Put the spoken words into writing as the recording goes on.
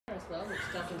well, which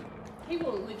doesn't... He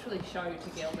will literally show to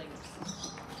geldings.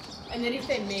 And then if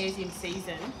they're mares in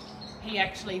season, he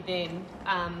actually then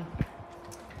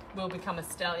will become a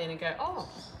stallion and go, oh,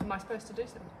 am I supposed to do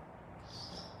something?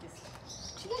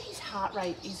 Do you know his heart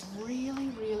rate is really,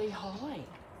 really high?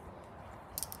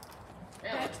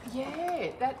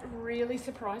 Really? That really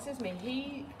surprises me.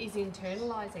 He is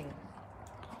internalising.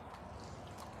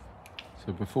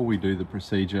 So before we do the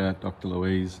procedure, Dr.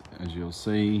 Louise, as you'll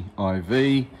see,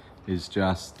 IV is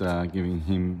just giving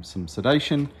him some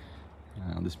sedation.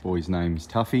 This boy's name's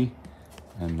Tuffy,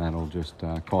 and that'll just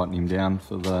quieten him down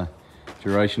for the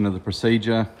duration of the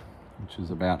procedure, which is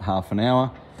about half an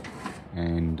hour.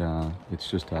 And it's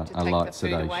just a light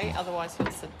sedation. Away, otherwise he'll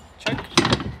choke.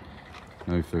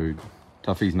 No food.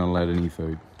 Tuffy's not allowed any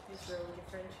food. This really your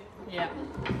friendship? Yeah.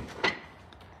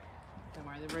 Don't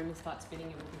worry, the room will start spinning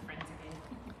and we'll be friends again.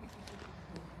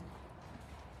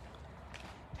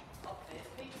 Oh, there's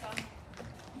pizza.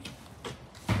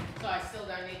 So I still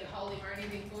don't need to hold him or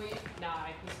anything for you? No,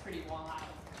 he's pretty wild.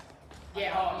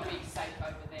 Yeah, I'll be safe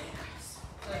over there.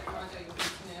 So am I doing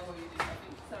pizza now or you do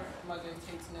something? Sorry. Am I doing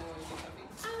pizza now or you do something?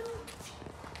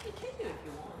 You can do it if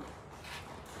you want.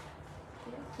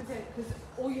 Because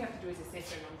all you have to do is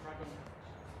assess her non-drug him.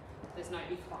 There's no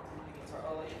if, but, I guess. Right,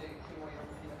 I'll let you do it while you're on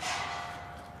the video.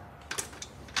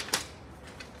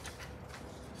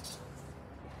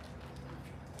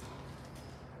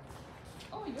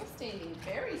 Oh, you're standing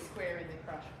very square in the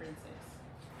crush, princess.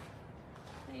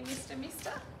 Hey,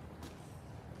 Mister.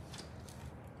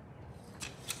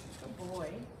 Good boy.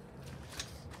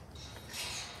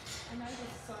 I know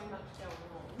there's so much going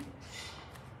on,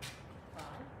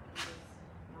 but there's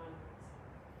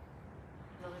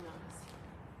 9 months.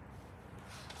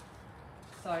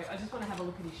 So I just want to have a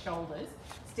look at his shoulders.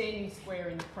 Standing square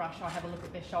in the crush, I have a look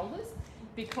at their shoulders,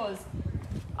 because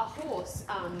a horse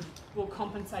will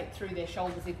compensate through their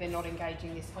shoulders if they're not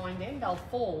engaging this hind end. They'll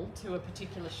fall to a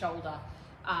particular shoulder,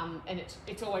 and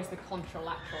it's always the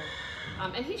contralateral.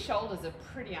 And his shoulders are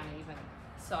pretty uneven,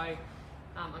 so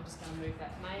I'm just going to move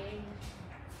that mane.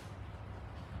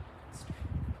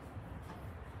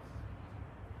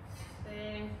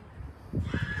 There.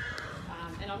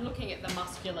 And I'm looking at the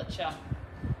musculature,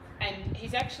 and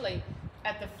he's actually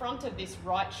at the front of this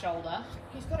right shoulder.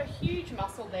 He's got a huge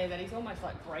muscle there that he's almost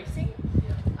like bracing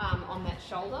on that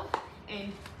shoulder,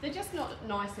 and they're just not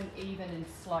nice and even and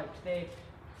sloped. They're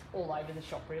all over the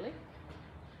shop, really.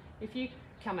 If you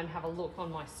come and have a look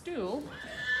on my stool,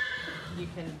 you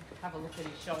can have a look at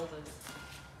his shoulders.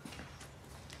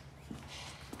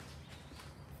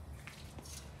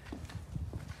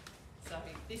 So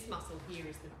this muscle here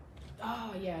is the...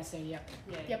 Oh, yeah, so yep.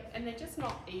 Yeah. Yep. And they're just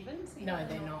not even. See, No,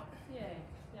 they're not. Yeah,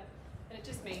 yeah. And it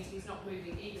just means he's not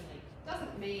moving evenly.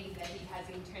 Doesn't mean that he has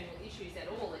internal issues at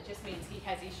all. It just means he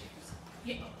has issues.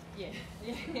 Yeah. Yeah.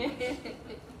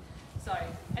 So,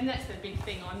 and that's the big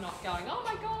thing. I'm not going, oh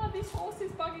my God, this horse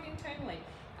is bugging internally.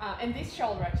 And this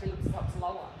shoulder actually looks a lot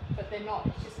lower, but they're not.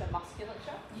 It's just the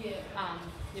musculature. Yeah.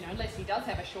 You know, unless he does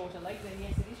have a shorter leg, then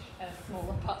yes, it is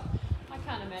smaller. But I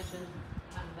can't imagine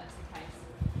that's the case.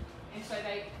 And so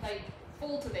they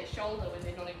fall to their shoulder when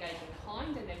they're not engaging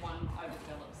behind, and then one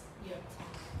overdevelops. Yeah.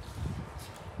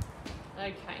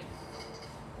 Okay.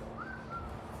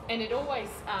 And it always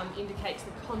indicates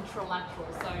the contralateral.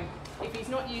 So if he's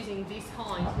not using this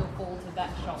hind, he'll fall to that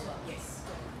shoulder. Yes.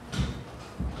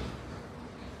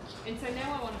 And so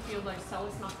now I want to feel those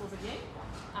psoas muscles again,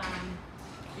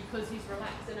 because he's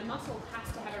relaxed, and a muscle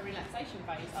has to have a relaxation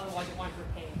phase, otherwise it won't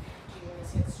repair. Do you want to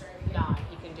sit straight again? No,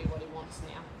 he can do what he wants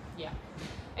now. Yeah.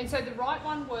 And so the right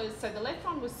one was, so the left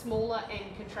one was smaller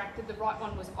and contracted, the right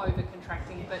one was over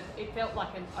contracting, but it felt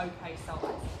like an okay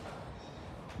size.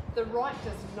 The right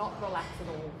does not relax at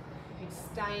all. It's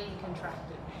staying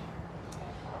contracted.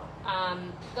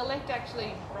 The left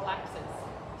actually relaxes.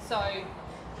 So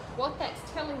what that's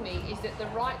telling me is that the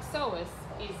right psoas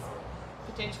is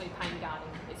potentially pain guarding.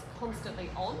 It's constantly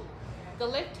on. The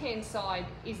left-hand side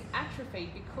is atrophied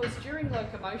because during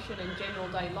locomotion and general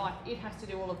day life, it has to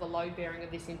do all of the load bearing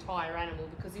of this entire animal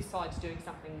because this side's doing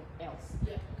something else.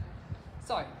 Yeah.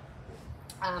 So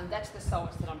that's the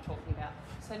psoas that I'm talking about.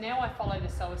 So now I follow the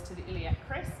psoas to the iliac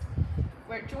crest,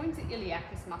 where it joins the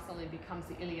iliacus muscle and becomes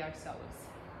the iliopsoas.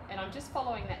 And I'm just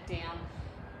following that down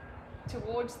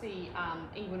towards the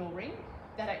inguinal ring.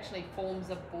 That actually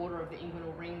forms a border of the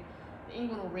inguinal ring. The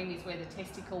inguinal ring is where the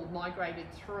testicle migrated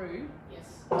through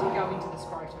Yes. to go into the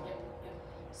scrotum. Yep. Yep.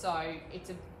 So it's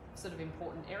a sort of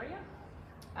important area.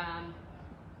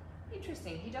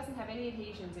 Interesting, he doesn't have any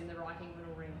adhesions in the right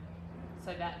inguinal ring.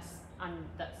 So that's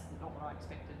not what I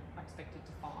expected. I expected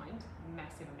to find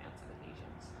massive amounts of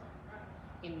adhesions.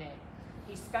 in there.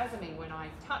 He's spasming when I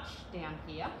touch down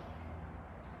here.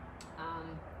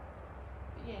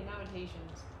 But yeah, no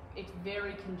adhesions. It's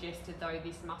very congested though,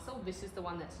 this muscle. This is the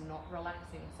one that's not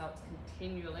relaxing, so it's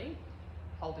continually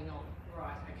holding on.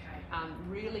 Right, okay.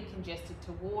 Really congested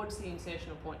towards the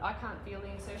insertional point. I can't feel the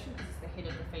insertion because it's the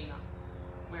head of the femur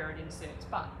where it inserts,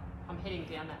 but I'm heading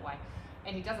down that way.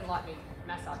 And he doesn't like me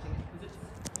massaging it because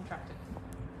it's contracted.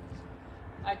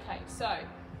 Okay, so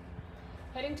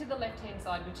heading to the left-hand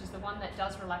side, which is the one that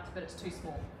does relax, but it's too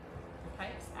small. Okay,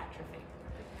 it's atrophy.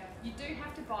 Okay. You do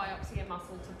have to biopsy a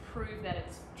muscle to prove that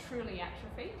it's truly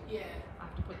atrophied. Yeah. I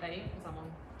have to put that in because I'm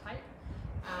on tape.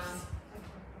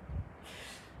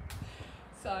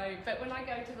 But when I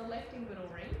go to the left inguinal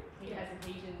ring, he has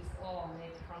adhesions, oh, and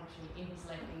they're crunchy in his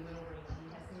left inguinal ring.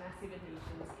 He has massive adhesions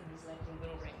in his left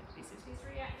inguinal ring. This is his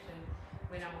reaction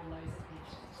when I'm on those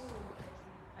adhesions.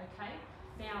 Okay?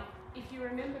 Now, if you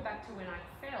remember back to when I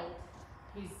felt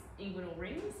his inguinal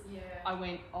rings, I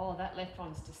went, oh, that left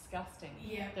one's disgusting.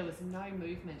 Yeah. There was no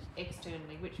movement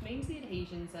externally, which means the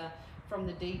adhesions are from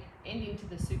the deep end into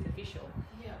the superficial.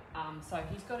 Yeah. So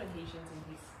he's got adhesions in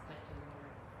his left inguinal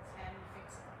ring. How do you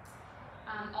fix it?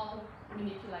 I'll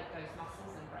manipulate those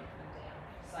muscles and break them down.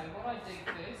 So what I do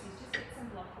first is just get some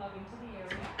blood flow into the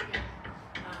area,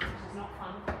 which is not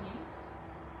fun for him.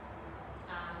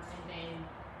 And then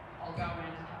I'll go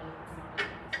around and have a look at some other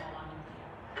things while I'm in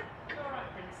here. All right,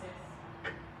 princess.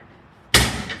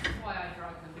 This is why I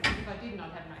drug them, because if I didn't,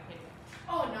 I'd have no headache.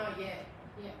 Oh no, yeah.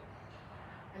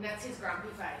 And that's his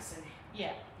grumpy face, and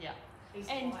Yeah. he's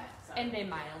And quiet. So. and they're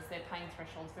males, their pain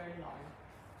threshold's very low.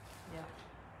 Yeah.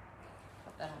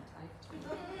 Got that on tape.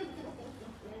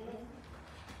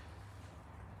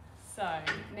 So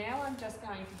now I'm just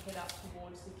going to head up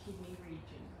towards the kidney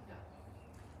region.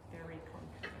 Very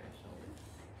controversial.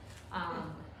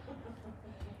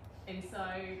 And so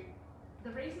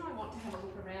the reason I want to have a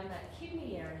look around that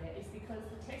kidney area is because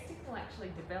the testicle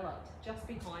actually developed just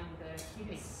behind the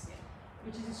kidney,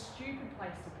 which is a stupid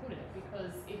place to put it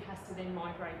because it has to then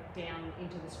migrate down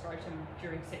into the scrotum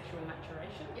during sexual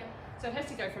maturation. So it has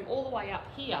to go from all the way up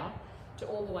here to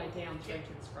all the way down through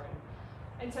to the scrotum.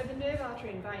 And so the nerve artery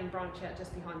and vein branch out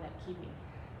just behind that kidney.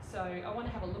 So I want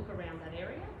to have a look around that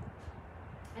area.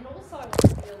 And also I want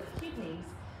to feel the kidneys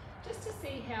just to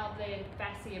see how their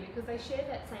fascia, because they share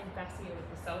that same fascia with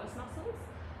the psoas muscles.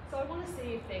 So I want to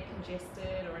see if they're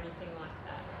congested or anything like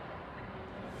that.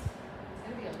 It's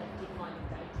going to be a lefty kind of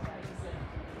day today. His left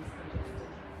kidney is congested.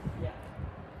 Yeah.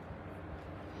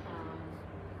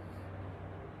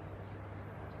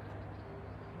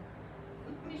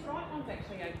 His right one's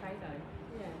actually okay though.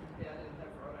 Yeah,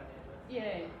 that's right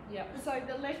idea. Yeah. So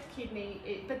the left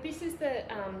kidney, but this is the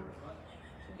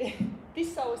this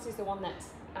psoas is the one that's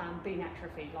been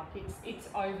atrophied. Like it's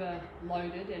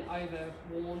overloaded and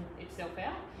overworn itself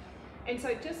out, and so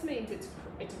it just means it's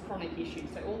a chronic issue.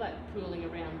 So all that pooling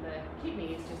around the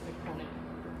kidney is just a chronic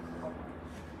problem.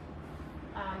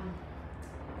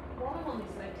 While I'm on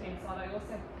this left-hand side, I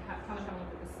also come and have a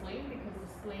look at the spleen, because the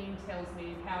spleen tells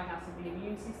me the powerhouse of the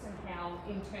immune system, how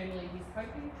internally he's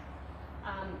coping.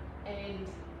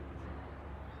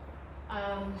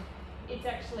 It's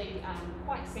actually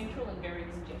quite central and very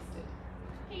congested.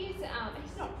 He's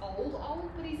not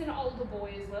old, but he's an older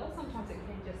boy as well. Sometimes it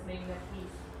can just mean that he's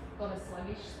got a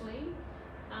sluggish spleen.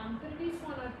 But it is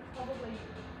one I'd probably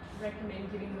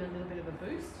recommend giving him a little bit of a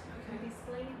boost with his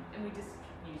spleen, and we just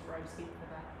use rosehip for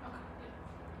that.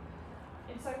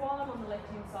 And so while I'm on the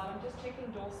left-hand side, I'm just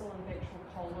checking dorsal and ventral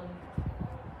colon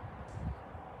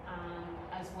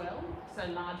as well. So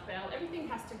large bowel, everything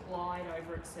has to glide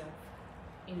over itself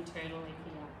internally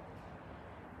here.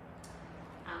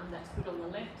 That's good on the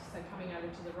left. So coming over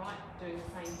to the right, doing the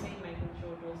same thing, making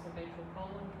sure dorsal ventral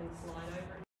colon can slide